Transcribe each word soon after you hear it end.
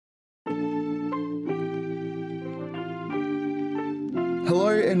Hello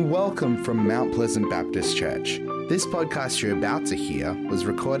and welcome from Mount Pleasant Baptist Church. This podcast you're about to hear was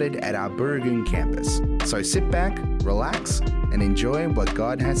recorded at our Burragoon campus. So sit back, relax, and enjoy what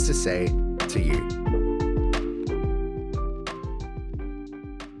God has to say to you.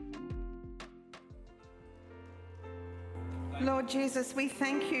 Lord Jesus, we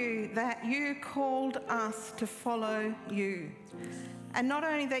thank you that you called us to follow you. And not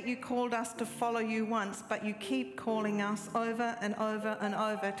only that you called us to follow you once, but you keep calling us over and over and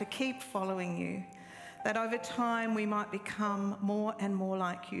over to keep following you. That over time we might become more and more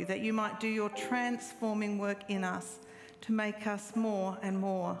like you. That you might do your transforming work in us to make us more and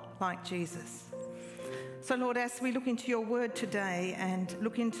more like Jesus. So Lord, as we look into your word today and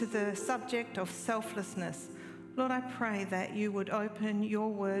look into the subject of selflessness, Lord, I pray that you would open your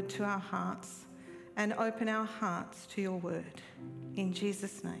word to our hearts and open our hearts to your word. In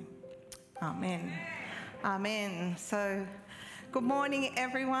Jesus' name, amen. Amen. So, good morning,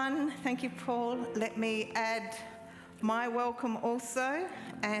 everyone. Thank you, Paul. Let me add my welcome also,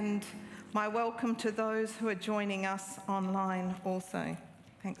 and my welcome to those who are joining us online also.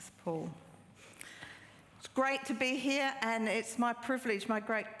 Thanks, Paul. It's great to be here, and it's my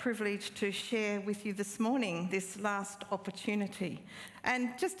great privilege to share with you this morning, this last opportunity. And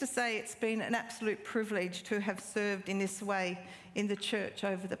just to say, it's been an absolute privilege to have served in this way in the church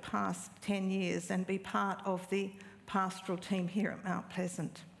over the past 10 years and be part of the pastoral team here at Mount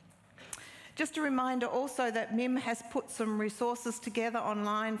Pleasant. Just a reminder also that MIM has put some resources together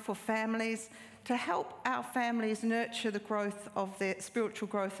online for families to help our families nurture the growth of their spiritual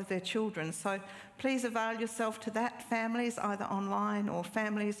growth of their children. So please avail yourself to that, families, either online or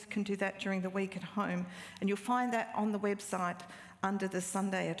families can do that during the week at home. And you'll find that on the website under the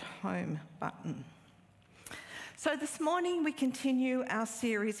Sunday at Home button. So this morning we continue our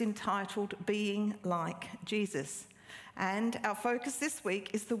series entitled Being Like Jesus. And our focus this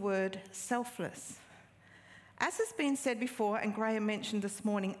week is the word selfless. As has been said before, and Graham mentioned this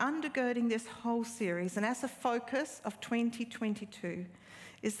morning, undergirding this whole series and as a focus of 2022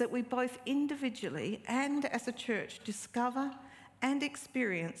 is that we both individually and as a church discover and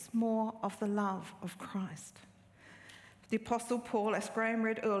experience more of the love of Christ. The Apostle Paul, as Graham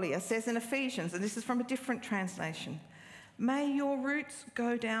read earlier, says in Ephesians, and this is from a different translation, "May your roots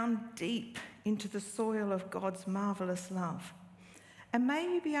go down deep into the soil of God's marvellous love. And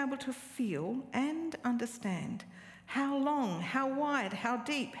may you be able to feel and understand how long, how wide, how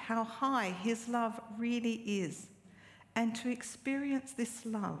deep, how high his love really is, and to experience this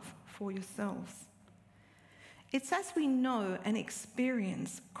love for yourselves." It's as we know and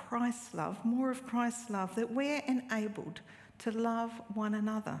experience Christ's love, more of Christ's love, that we're enabled to love one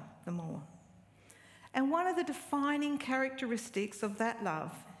another the more. And one of the defining characteristics of that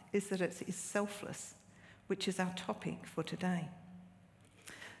love is that it is selfless, which is our topic for today.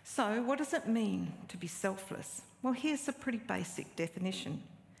 So, what does it mean to be selfless? Well, here's a pretty basic definition.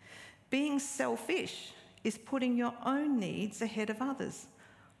 Being selfish is putting your own needs ahead of others,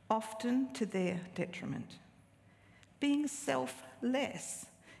 often to their detriment. Being selfless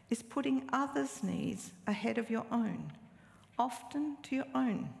is putting others' needs ahead of your own, often to your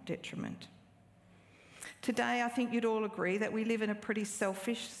own detriment. Today, I think you'd all agree that we live in a pretty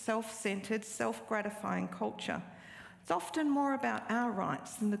selfish, self-centred, self-gratifying culture. It's often more about our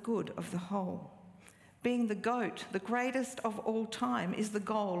rights than the good of the whole. Being the GOAT, the greatest of all time, is the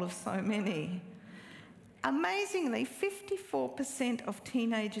goal of so many. Amazingly, 54% of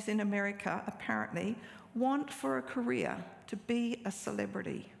teenagers in America apparently want for a career to be a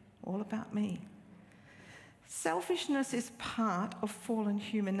celebrity. All about me. Selfishness is part of fallen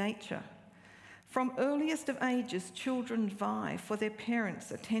human nature. From earliest of ages, children vie for their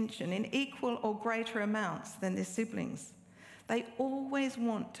parents' attention in equal or greater amounts than their siblings. They always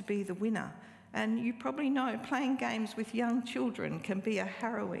want to be the winner, and you probably know playing games with young children can be a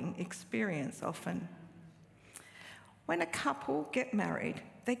harrowing experience often. When a couple get married,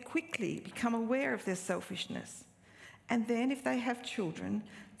 they quickly become aware of their selfishness, and then if they have children,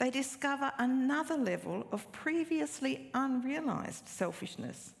 they discover another level of previously unrealised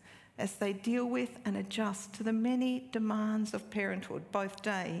selfishness as they deal with and adjust to the many demands of parenthood, both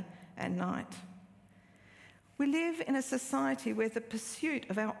day and night. We live in a society where the pursuit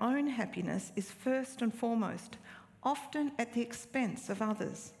of our own happiness is first and foremost, often at the expense of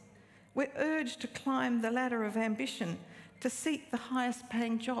others. We're urged to climb the ladder of ambition, to seek the highest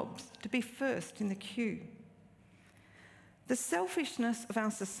paying jobs, to be first in the queue. The selfishness of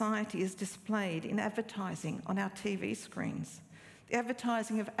our society is displayed in advertising on our TV screens. The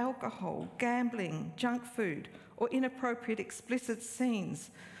advertising of alcohol, gambling, junk food, or inappropriate explicit scenes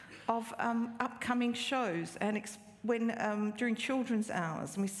of upcoming shows and during children's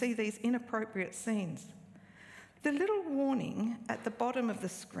hours, and we see these inappropriate scenes. The little warning at the bottom of the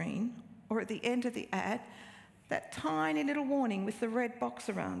screen or at the end of the ad, that tiny little warning with the red box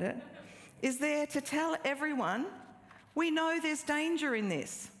around it, is there to tell everyone, we know there's danger in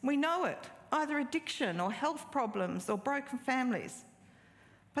this. We know it, either addiction or health problems or broken families.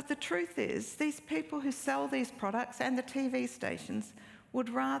 But the truth is, these people who sell these products and the TV stations would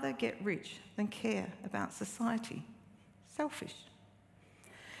rather get rich than care about society. Selfish.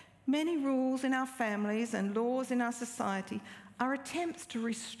 Many rules in our families and laws in our society are attempts to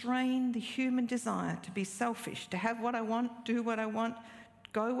restrain the human desire to be selfish, to have what I want, do what I want,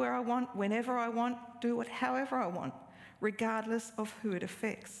 go where I want, whenever I want, do it however I want, regardless of who it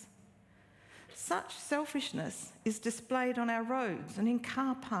affects. Such selfishness is displayed on our roads and in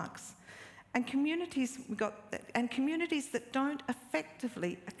car parks, and communities that don't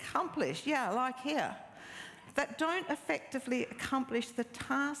effectively accomplish, like here, that don't effectively accomplish the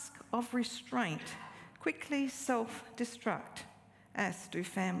task of restraint, quickly self-destruct, as do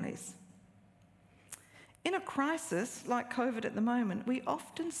families. In a crisis like COVID at the moment, we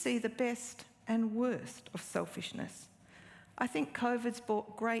often see the best and worst of selfishness. I think COVID's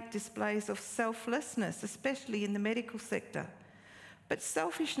brought great displays of selflessness, especially in the medical sector. But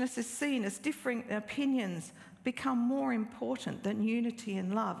selfishness is seen as differing opinions become more important than unity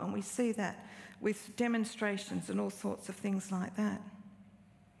and love, and we see that with demonstrations and all sorts of things like that.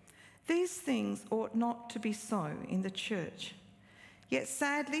 These things ought not to be so in the church. Yet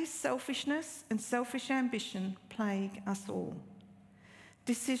sadly, selfishness and selfish ambition plague us all.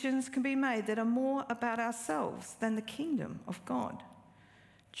 Decisions can be made that are more about ourselves than the kingdom of God.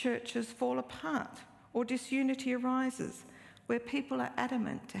 Churches fall apart or disunity arises where people are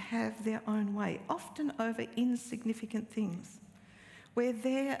adamant to have their own way, often over insignificant things, where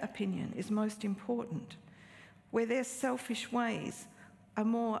their opinion is most important, where their selfish ways are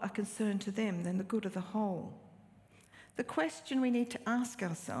more a concern to them than the good of the whole. The question we need to ask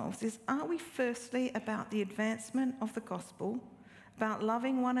ourselves is, are we firstly about the advancement of the gospel, about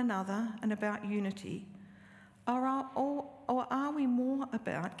loving one another and about unity, or are we more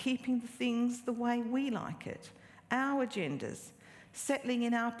about keeping the things the way we like it, our agendas, settling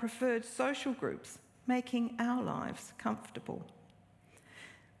in our preferred social groups, making our lives comfortable?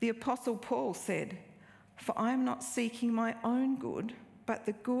 The Apostle Paul said, "For I am not seeking my own good, but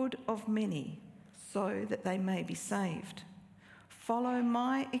the good of many, so that they may be saved. Follow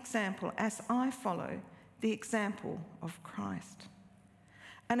my example as I follow the example of Christ."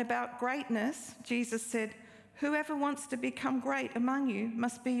 And about greatness, Jesus said, "Whoever wants to become great among you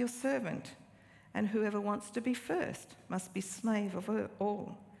must be your servant, and whoever wants to be first must be slave of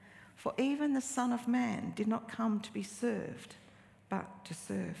all. For even the Son of Man did not come to be served, but to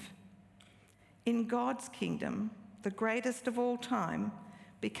serve." In God's kingdom, the greatest of all time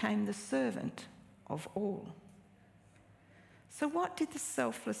became the servant of all. So what did the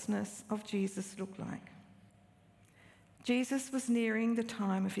selflessness of Jesus look like? Jesus was nearing the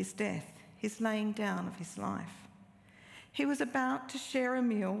time of his death, his laying down of his life. He was about to share a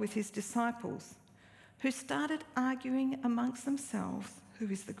meal with his disciples, who started arguing amongst themselves who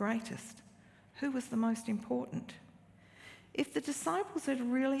is the greatest, who was the most important. If the disciples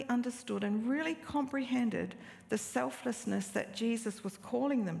had really understood and really comprehended the selflessness that Jesus was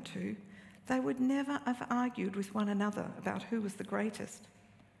calling them to, they would never have argued with one another about who was the greatest.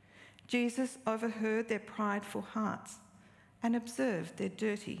 Jesus overheard their prideful hearts and observed their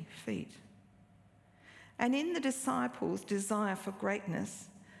dirty feet. And in the disciples' desire for greatness,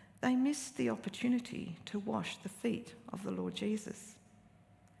 they missed the opportunity to wash the feet of the Lord Jesus.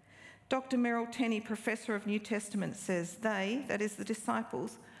 Dr. Merrill Tenney, Professor of New Testament, says they, that is the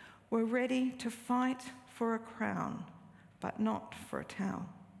disciples, were ready to fight for a crown, but not for a towel.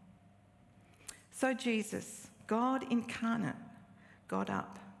 So Jesus, God incarnate, got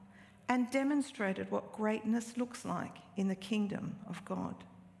up and demonstrated what greatness looks like in the kingdom of God.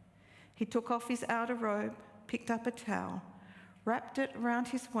 He took off his outer robe, picked up a towel, wrapped it around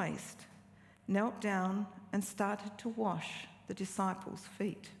his waist, knelt down and started to wash the disciples'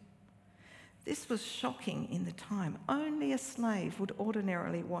 feet. This was shocking in the time. Only a slave would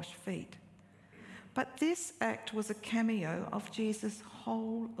ordinarily wash feet. But this act was a cameo of Jesus'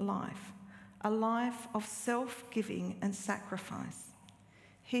 whole life, a life of self-giving and sacrifice.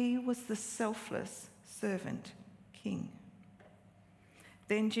 He was the selfless servant king.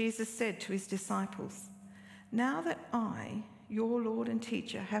 Then Jesus said to his disciples, "Now that I, your Lord and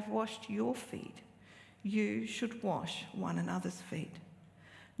teacher, have washed your feet, you should wash one another's feet.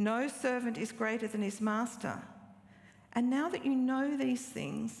 No servant is greater than his master. And now that you know these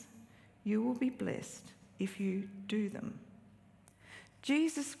things, you will be blessed if you do them.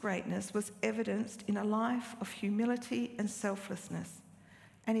 Jesus' greatness was evidenced in a life of humility and selflessness,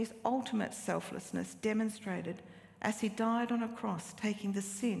 and his ultimate selflessness demonstrated as he died on a cross, taking the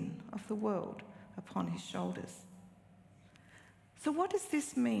sin of the world upon his shoulders. So what does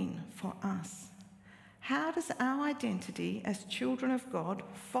this mean for us? How does our identity as children of God,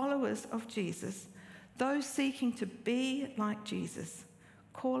 followers of Jesus, those seeking to be like Jesus,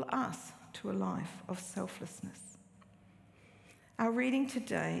 call us to a life of selflessness? Our reading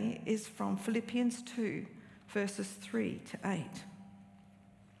today is from Philippians 2, verses 3 to 8.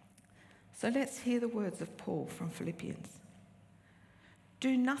 So let's hear the words of Paul from Philippians.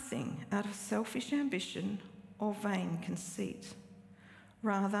 Do nothing out of selfish ambition or vain conceit.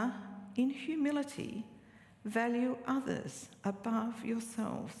 Rather, in humility, value others above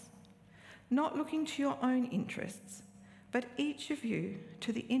yourselves, not looking to your own interests, but each of you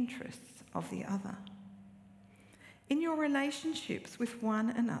to the interests of the other. In your relationships with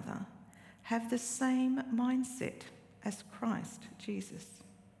one another, have the same mindset as Christ Jesus,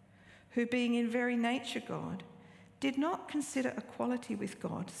 who being in very nature God, did not consider equality with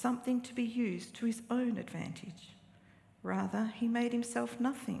God something to be used to his own advantage. Rather, he made himself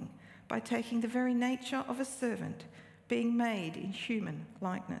nothing by taking the very nature of a servant, being made in human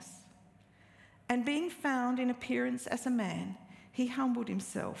likeness. And being found in appearance as a man, he humbled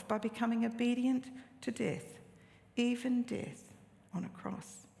himself by becoming obedient to death, even death on a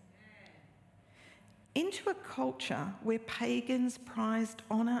cross. Into a culture where pagans prized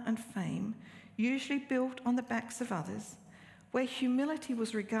honour and fame, usually built on the backs of others, where humility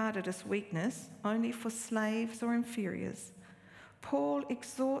was regarded as weakness only for slaves or inferiors, Paul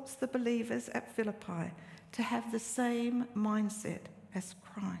exhorts the believers at Philippi to have the same mindset as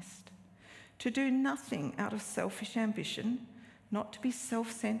Christ, to do nothing out of selfish ambition, not to be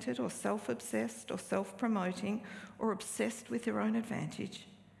self-centred or self-obsessed or self-promoting or obsessed with their own advantage,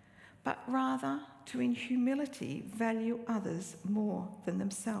 but rather to in humility value others more than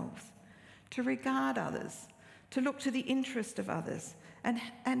themselves, to regard others, to look to the interest of others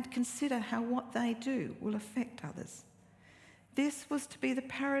and consider how what they do will affect others. This was to be the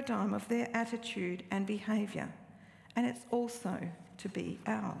paradigm of their attitude and behaviour, and it's also to be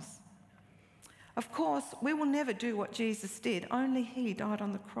ours. Of course, we will never do what Jesus did. Only he died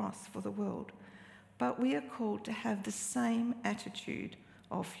on the cross for the world. But we are called to have the same attitude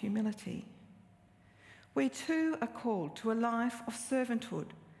of humility. We too are called to a life of servanthood,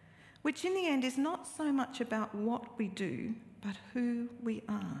 which in the end is not so much about what we do, but who we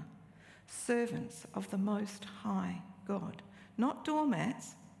are. Servants of the Most High God, not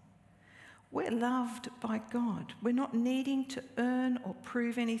doormats. We're loved by God. We're not needing to earn or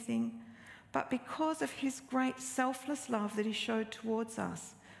prove anything, but because of his great selfless love that he showed towards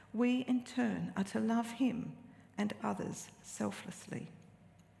us, we in turn are to love him and others selflessly.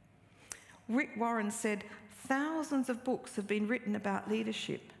 Rick Warren said, "Thousands of books have been written about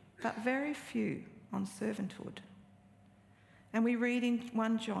leadership, but very few on servanthood." And we read in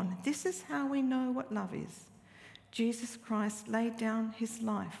 1 John, "This is how we know what love is. Jesus Christ laid down his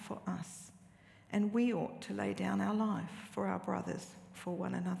life for us, and we ought to lay down our life for our brothers, for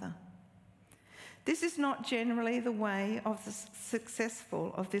one another." This is not generally the way of the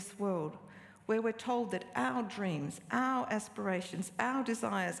successful of this world, where we're told that our dreams, our aspirations, our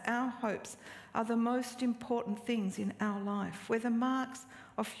desires, our hopes are the most important things in our life, where the marks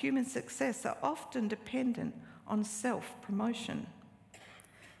of human success are often dependent on self-promotion.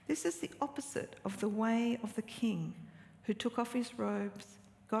 This is the opposite of the way of the king who took off his robes,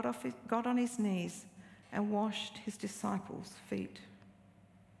 got on his knees, and washed his disciples' feet.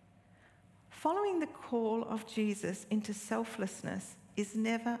 Following the call of Jesus into selflessness is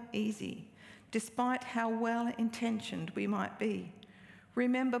never easy, despite how well-intentioned we might be.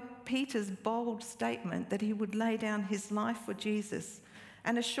 Remember Peter's bold statement that he would lay down his life for Jesus,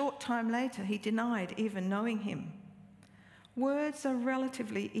 and a short time later he denied even knowing him. Words are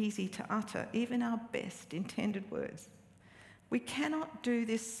relatively easy to utter, even our best intended words. We cannot do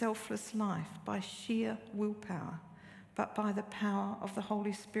this selfless life by sheer willpower, but by the power of the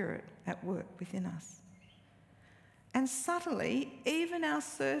Holy Spirit at work within us. And subtly, even our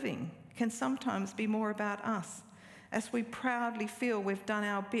serving can sometimes be more about us, as we proudly feel we've done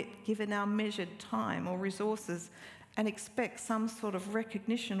our bit, given our measured time or resources, and expect some sort of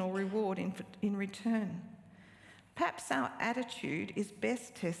recognition or reward in return. Perhaps our attitude is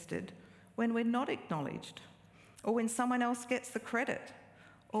best tested when we're not acknowledged, or when someone else gets the credit,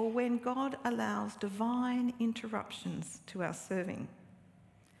 or when God allows divine interruptions to our serving.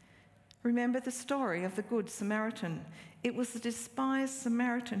 Remember the story of the Good Samaritan. It was the despised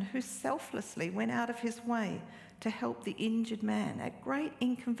Samaritan who selflessly went out of his way to help the injured man at great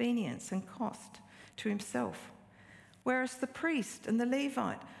inconvenience and cost to himself, whereas the priest and the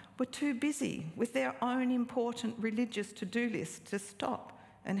Levite were too busy with their own important religious to-do list to stop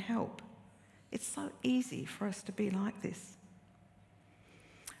and help. It's so easy for us to be like this.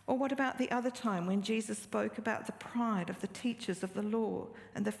 Or what about the other time when Jesus spoke about the pride of the teachers of the law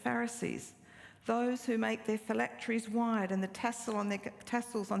and the Pharisees, those who make their phylacteries wide and the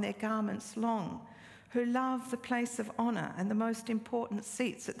tassels on their garments long, who love the place of honour and the most important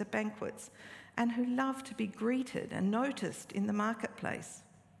seats at the banquets, and who love to be greeted and noticed in the marketplace.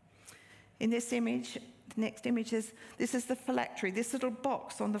 In this image, the next image is, this is the phylactery, this little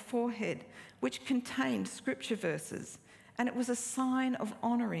box on the forehead, which contained scripture verses. And it was a sign of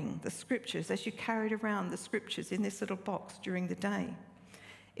honouring the scriptures as you carried around the scriptures in this little box during the day.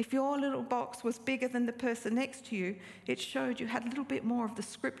 If your little box was bigger than the person next to you, it showed you had a little bit more of the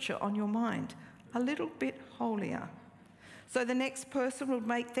scripture on your mind, a little bit holier. So the next person would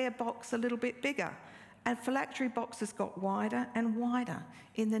make their box a little bit bigger, and phylactery boxes got wider and wider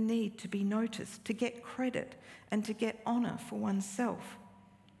in the need to be noticed, to get credit and to get honour for oneself.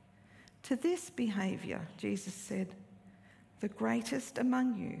 To this behaviour, Jesus said, "The greatest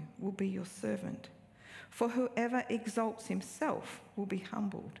among you will be your servant. For whoever exalts himself will be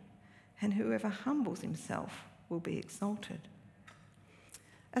humbled, and whoever humbles himself will be exalted."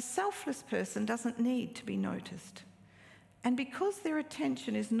 A selfless person doesn't need to be noticed. And because their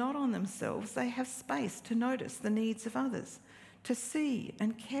attention is not on themselves, they have space to notice the needs of others, to see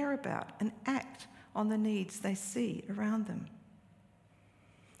and care about and act on the needs they see around them.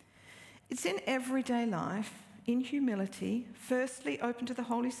 It's in everyday life, in humility, firstly open to the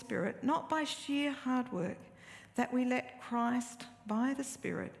Holy Spirit, not by sheer hard work, that we let Christ, by the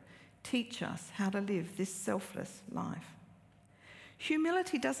Spirit, teach us how to live this selfless life.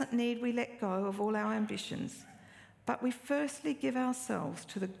 Humility doesn't need we let go of all our ambitions, but we firstly give ourselves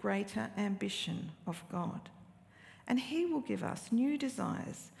to the greater ambition of God. And He will give us new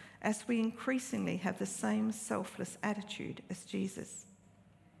desires as we increasingly have the same selfless attitude as Jesus.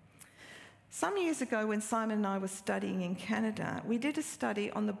 Some years ago, when Simon and I were studying in Canada, we did a study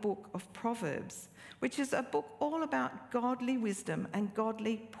on the book of Proverbs, which is a book all about godly wisdom and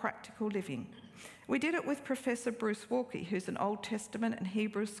godly practical living. We did it with Professor Bruce Walkie, who's an Old Testament and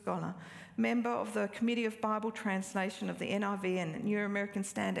Hebrew scholar, member of the Committee of Bible Translation of the NIV and New American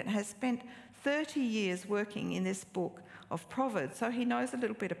Standard, and has spent 30 years working in this book of Proverbs, so he knows a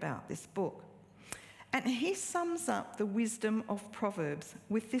little bit about this book. And he sums up the wisdom of Proverbs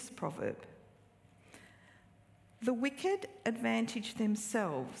with this proverb: "The wicked advantage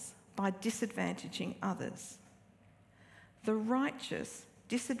themselves by disadvantaging others. The righteous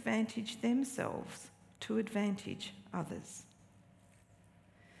disadvantage themselves to advantage others."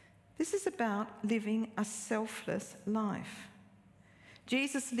 This is about living a selfless life.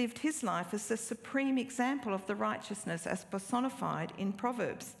 Jesus lived his life as the supreme example of the righteousness as personified in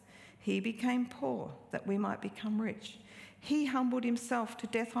Proverbs. He became poor that we might become rich. He humbled himself to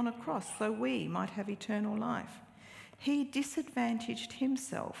death on a cross so we might have eternal life. He disadvantaged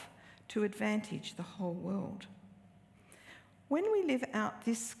himself to advantage the whole world. When we live out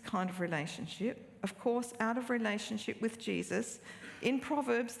this kind of relationship, of course, out of relationship with Jesus, in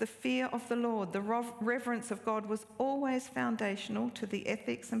Proverbs, the fear of the Lord, the reverence of God was always foundational to the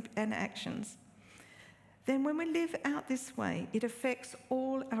ethics and actions. Then when we live out this way, it affects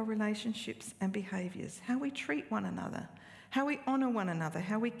all our relationships and behaviours, how we treat one another, how we honour one another,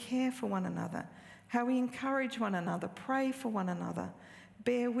 how we care for one another, how we encourage one another, pray for one another,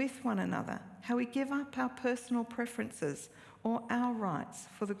 bear with one another, how we give up our personal preferences or our rights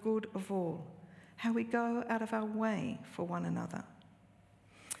for the good of all, how we go out of our way for one another.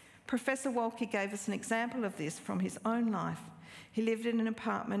 Professor Walkie gave us an example of this from his own life. He lived in an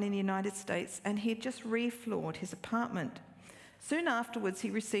apartment in the United States and he had just refloored his apartment. Soon afterwards, he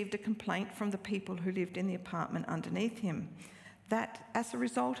received a complaint from the people who lived in the apartment underneath him that as a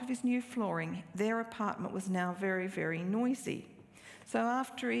result of his new flooring, their apartment was now very, very noisy. So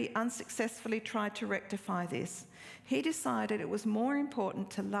after he unsuccessfully tried to rectify this, he decided it was more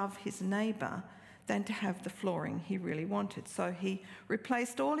important to love his neighbour than to have the flooring he really wanted. So he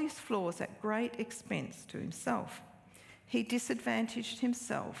replaced all his floors at great expense to himself. He disadvantaged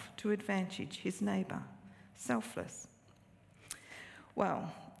himself to advantage his neighbour. Selfless.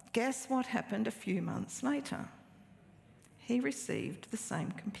 Well, guess what happened a few months later? He received the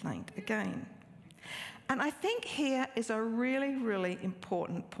same complaint again. And I think here is a really, really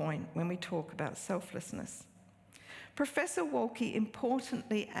important point when we talk about selflessness. Professor Walke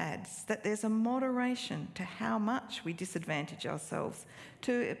importantly adds that there's a moderation to how much we disadvantage ourselves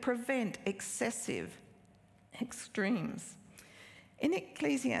to prevent excessive extremes. In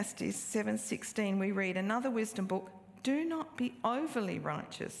Ecclesiastes 7:16 we read, another wisdom book, do not be overly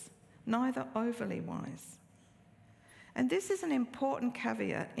righteous, neither overly wise. And this is an important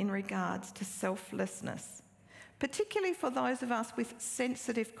caveat in regards to selflessness, particularly for those of us with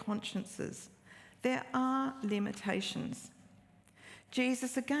sensitive consciences. There are limitations.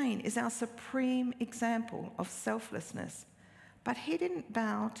 Jesus, again, is our supreme example of selflessness, but he didn't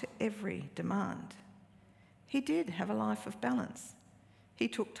bow to every demand. He did have a life of balance. He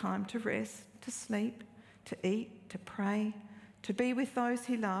took time to rest, to sleep, to eat, to pray, to be with those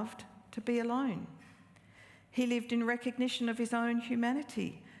he loved, to be alone. He lived in recognition of his own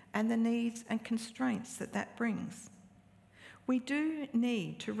humanity and the needs and constraints that brings. We do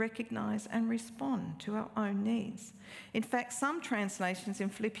need to recognise and respond to our own needs. In fact, some translations in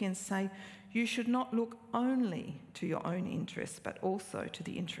Philippians say, you should not look only to your own interests, but also to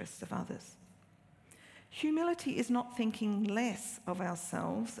the interests of others. Humility is not thinking less of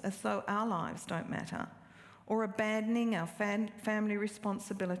ourselves as though our lives don't matter, or abandoning our family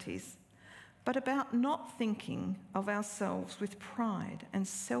responsibilities, but about not thinking of ourselves with pride and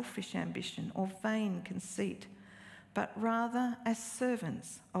selfish ambition or vain conceit, but rather as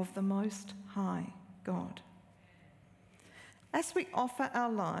servants of the Most High God. As we offer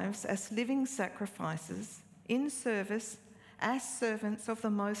our lives as living sacrifices in service as servants of the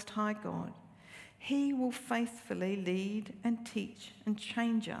Most High God, he will faithfully lead and teach and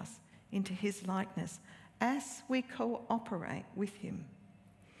change us into his likeness as we cooperate with him.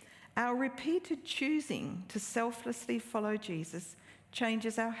 Our repeated choosing to selflessly follow Jesus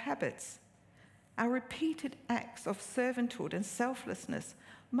changes our habits. Our repeated acts of servanthood and selflessness,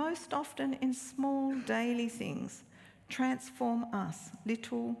 most often in small daily things, transform us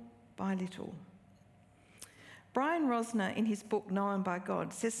little by little. Brian Rosner, in his book Known by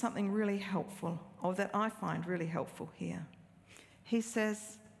God, says something really helpful, or that I find really helpful here. He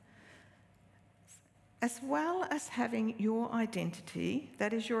says, as well as having your identity,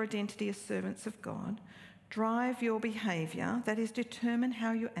 that is your identity as servants of God, drive your behaviour, that is determine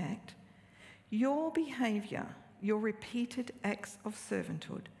how you act, your behaviour, your repeated acts of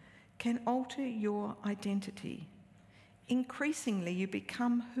servanthood, can alter your identity. Increasingly, you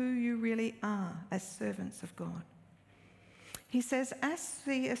become who you really are as servants of God. He says, as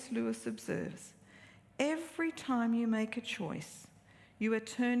C.S. Lewis observes, every time you make a choice, you are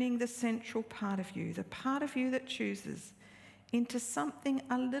turning the central part of you, the part of you that chooses, into something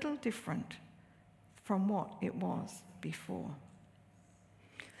a little different from what it was before.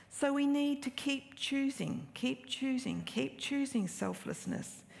 So we need to keep choosing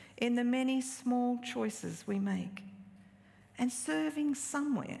selflessness in the many small choices we make. And serving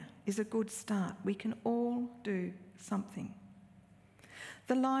somewhere is a good start. We can all do something.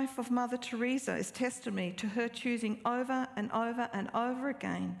 The life of Mother Teresa is testimony to her choosing over and over and over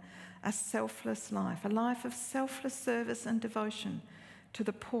again a selfless life, a life of selfless service and devotion to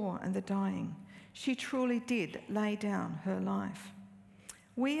the poor and the dying. She truly did lay down her life.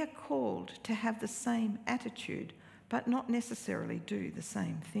 We are called to have the same attitude, but not necessarily do the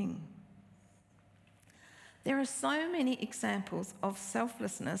same thing. There are so many examples of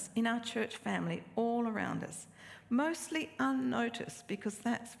selflessness in our church family all around us, mostly unnoticed because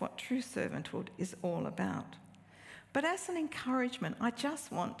that's what true servanthood is all about. But as an encouragement, I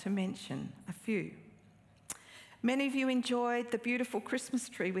just want to mention a few. Many of you enjoyed the beautiful Christmas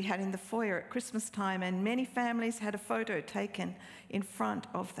tree we had in the foyer at Christmas time, and many families had a photo taken in front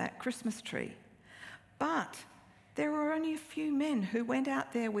of that Christmas tree. But there were only a few men who went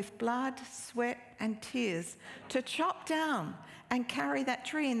out there with blood, sweat and tears to chop down and carry that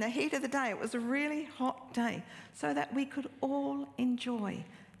tree in the heat of the day. It was a really hot day, so that we could all enjoy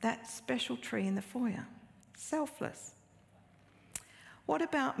that special tree in the foyer. Selfless. What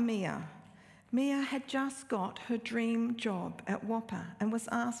about Mia? Mia had just got her dream job at WAPA and was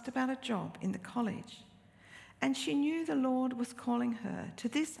asked about a job in the college. And she knew the Lord was calling her to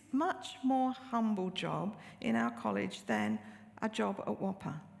this much more humble job in our college than a job at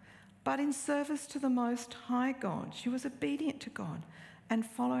WAPA. But in service to the Most High God, she was obedient to God and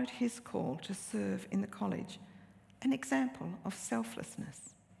followed his call to serve in the college, an example of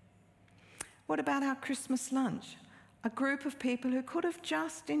selflessness. What about our Christmas lunch? A group of people who could have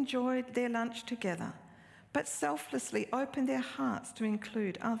just enjoyed their lunch together, but selflessly opened their hearts to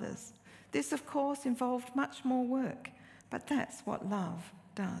include others. This, of course, involved much more work, but that's what love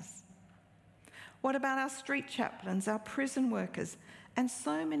does. What about our street chaplains, our prison workers, and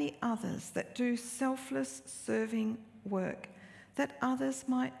so many others that do selfless serving work that others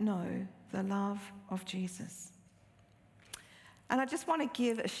might know the love of Jesus? And I just want to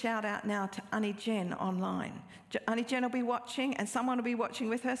give a shout out now to Annie Jen online. Annie Jen will be watching, and someone will be watching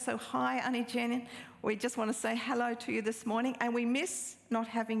with her. So hi, Annie Jen. We just want to say hello to you this morning, and we miss not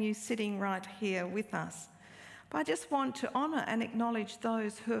having you sitting right here with us. But I just want to honour and acknowledge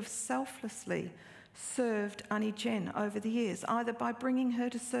those who have selflessly served Annie Jen over the years, either by bringing her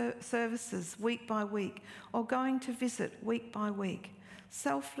to services week by week or going to visit week by week.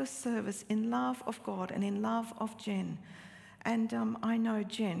 Selfless service in love of God and in love of Jen. And I know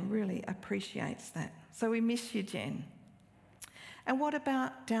Jen really appreciates that. So we miss you, Jen. And what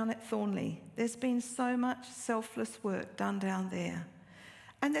about down at Thornley? There's been so much selfless work done down there.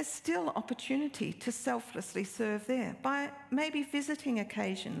 And there's still opportunity to selflessly serve there by maybe visiting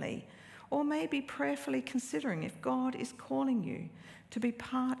occasionally or maybe prayerfully considering if God is calling you to be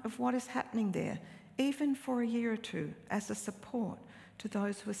part of what is happening there, even for a year or two, as a support to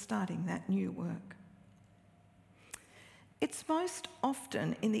those who are starting that new work. It's most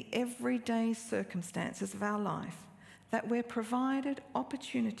often in the everyday circumstances of our life that we're provided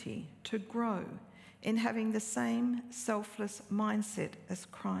opportunity to grow in having the same selfless mindset as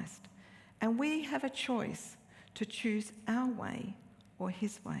Christ. And we have a choice to choose our way or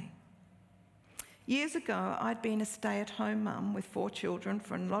his way. Years ago, I'd been a stay-at-home mum with 4 children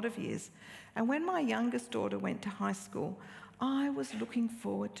for a lot of years. And when my youngest daughter went to high school, I was looking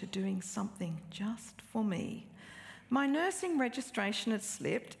forward to doing something just for me. My nursing registration had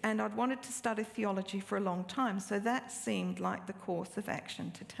slipped and I'd wanted to study theology for a long time, so that seemed like the course of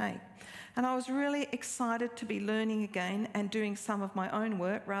action to take. And I was really excited to be learning again and doing some of my own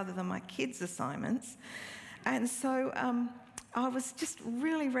work rather than my kids' assignments. And so I was just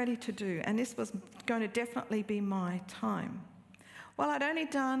really ready to do, and this was going to definitely be my time. Well, I'd only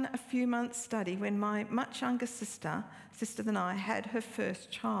done a few months' study when my much younger sister than I, had her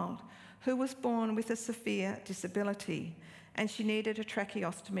first child, who was born with a severe disability, and she needed a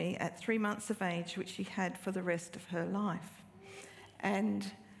tracheostomy at 3 months of age, which she had for the rest of her life. And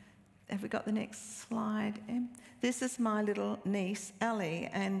have we got the next slide, Em? This is my little niece, Ellie,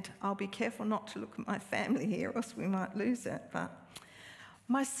 and I'll be careful not to look at my family here, or else we might lose it. But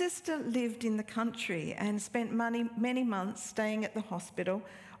my sister lived in the country and spent many months staying at the hospital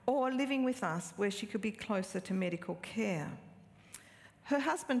or living with us where she could be closer to medical care. Her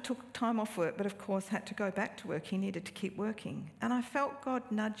husband took time off work, but of course had to go back to work. He needed to keep working. And I felt God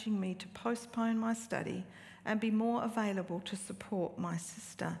nudging me to postpone my study and be more available to support my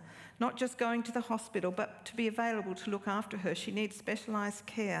sister. Not just going to the hospital, but to be available to look after her. She needs specialised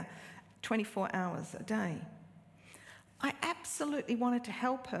care 24 hours a day. I absolutely wanted to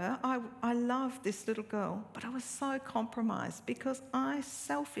help her. I loved this little girl, but I was so compromised because I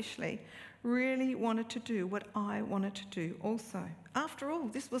selfishly really wanted to do what I wanted to do also. After all,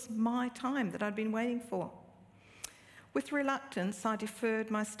 this was my time that I'd been waiting for. With reluctance, I deferred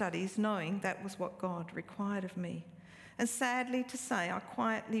my studies, knowing that was what God required of me. And sadly to say, I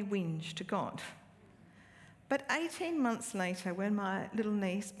quietly whinged to God. But 18 months later, when my little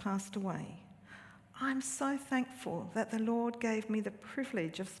niece passed away, I'm so thankful that the Lord gave me the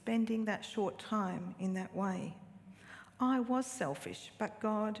privilege of spending that short time in that way. I was selfish, but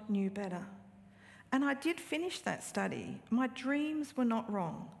God knew better. And I did finish that study. My dreams were not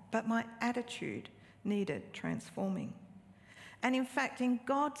wrong, but my attitude needed transforming. And in fact, in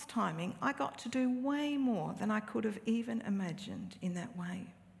God's timing, I got to do way more than I could have even imagined in that way.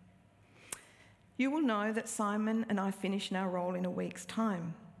 You will know that Simon and I finish our role in a week's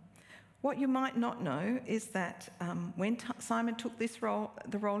time. What you might not know is that when Simon took this role,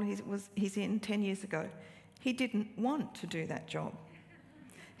 the role he's in 10 years ago, he didn't want to do that job.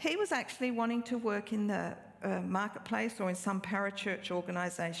 He was actually wanting to work in the marketplace or in some parachurch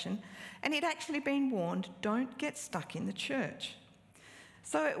organisation, and he'd actually been warned, don't get stuck in the church.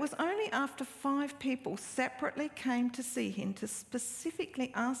 So it was only after 5 people separately came to see him to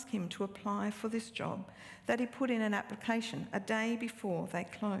specifically ask him to apply for this job that he put in an application a day before they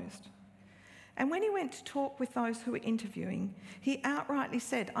closed. And when he went to talk with those who were interviewing, he outrightly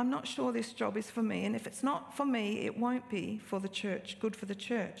said, I'm not sure this job is for me, and if it's not for me, it won't be for the church, good for the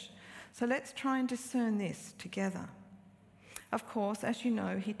church. So let's try and discern this together. Of course, as you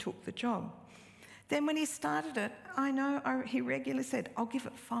know, he took the job. Then when he started it, he regularly said, I'll give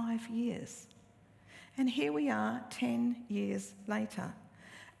it 5 years. And here we are 10 years later.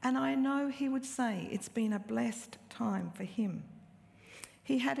 And I know he would say it's been a blessed time for him.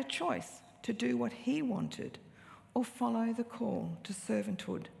 He had a choice to do what he wanted or follow the call to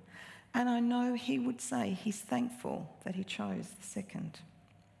servanthood. And I know he would say he's thankful that he chose the second.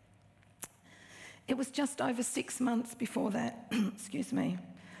 It was just over 6 months before that, excuse me,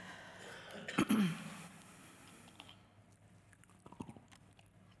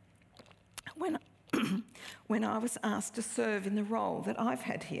 when I was asked to serve in the role that I've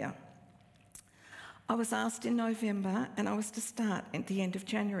had here. I was asked in November and I was to start at the end of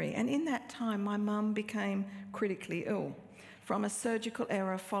January. And in that time, my mum became critically ill from a surgical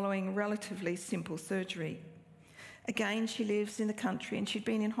error following relatively simple surgery. Again, she lives in the country and she'd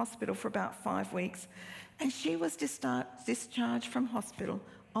been in hospital for about 5 weeks, and she was discharged from hospital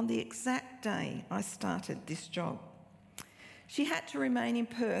on the exact day I started this job. She had to remain in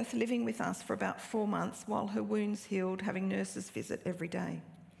Perth, living with us for about 4 months while her wounds healed, having nurses visit every day.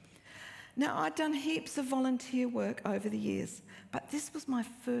 Now, I'd done heaps of volunteer work over the years, but this was my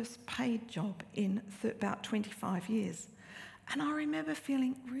first paid job in about 25 years. And I remember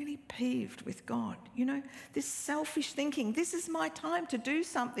feeling really peeved with God. You know, this selfish thinking, this is my time to do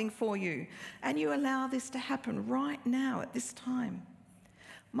something for you, and you allow this to happen right now at this time.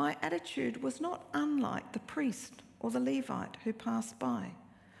 My attitude was not unlike the priest or the Levite who passed by,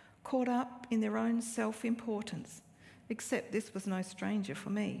 caught up in their own self-importance, except this was no stranger for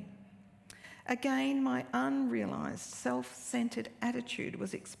me. Again, my unrealised, self-centred attitude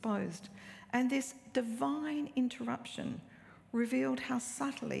was exposed, and this divine interruption revealed how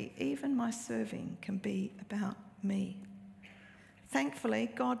subtly even my serving can be about me.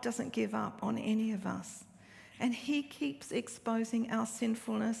 Thankfully, God doesn't give up on any of us, and he keeps exposing our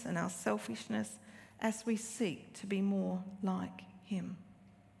sinfulness and our selfishness as we seek to be more like him.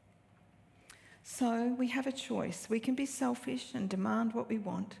 So we have a choice. We can be selfish and demand what we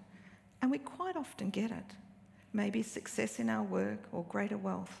want, and we quite often get it, maybe success in our work or greater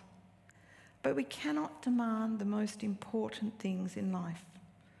wealth. But we cannot demand the most important things in life,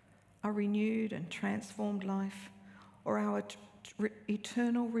 a renewed and transformed life, or our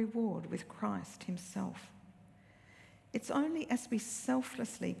eternal reward with Christ himself. It's only as we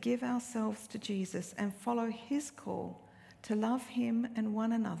selflessly give ourselves to Jesus and follow his call to love him and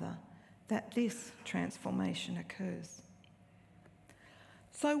one another that this transformation occurs.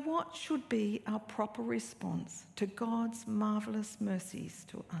 So what should be our proper response to God's marvellous mercies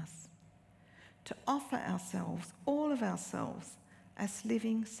to us? To offer ourselves, all of ourselves, as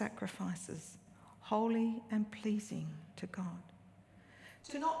living sacrifices, holy and pleasing to God.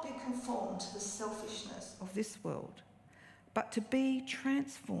 To not be conformed to the selfishness of this world, but to be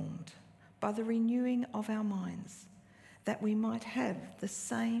transformed by the renewing of our minds, that we might have the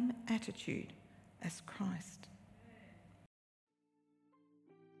same attitude as Christ.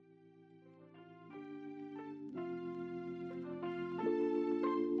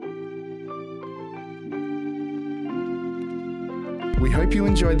 We hope you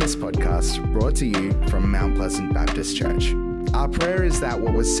enjoyed this podcast brought to you from Mount Pleasant Baptist Church. Our prayer is that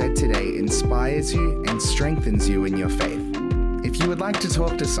what was said today inspires you and strengthens you in your faith. If you would like to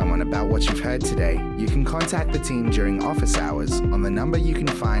talk to someone about what you've heard today, you can contact the team during office hours on the number you can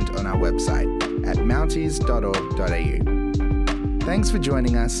find on our website at mounties.org.au. Thanks for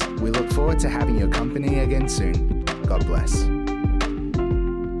joining us. We look forward to having your company again soon. God bless.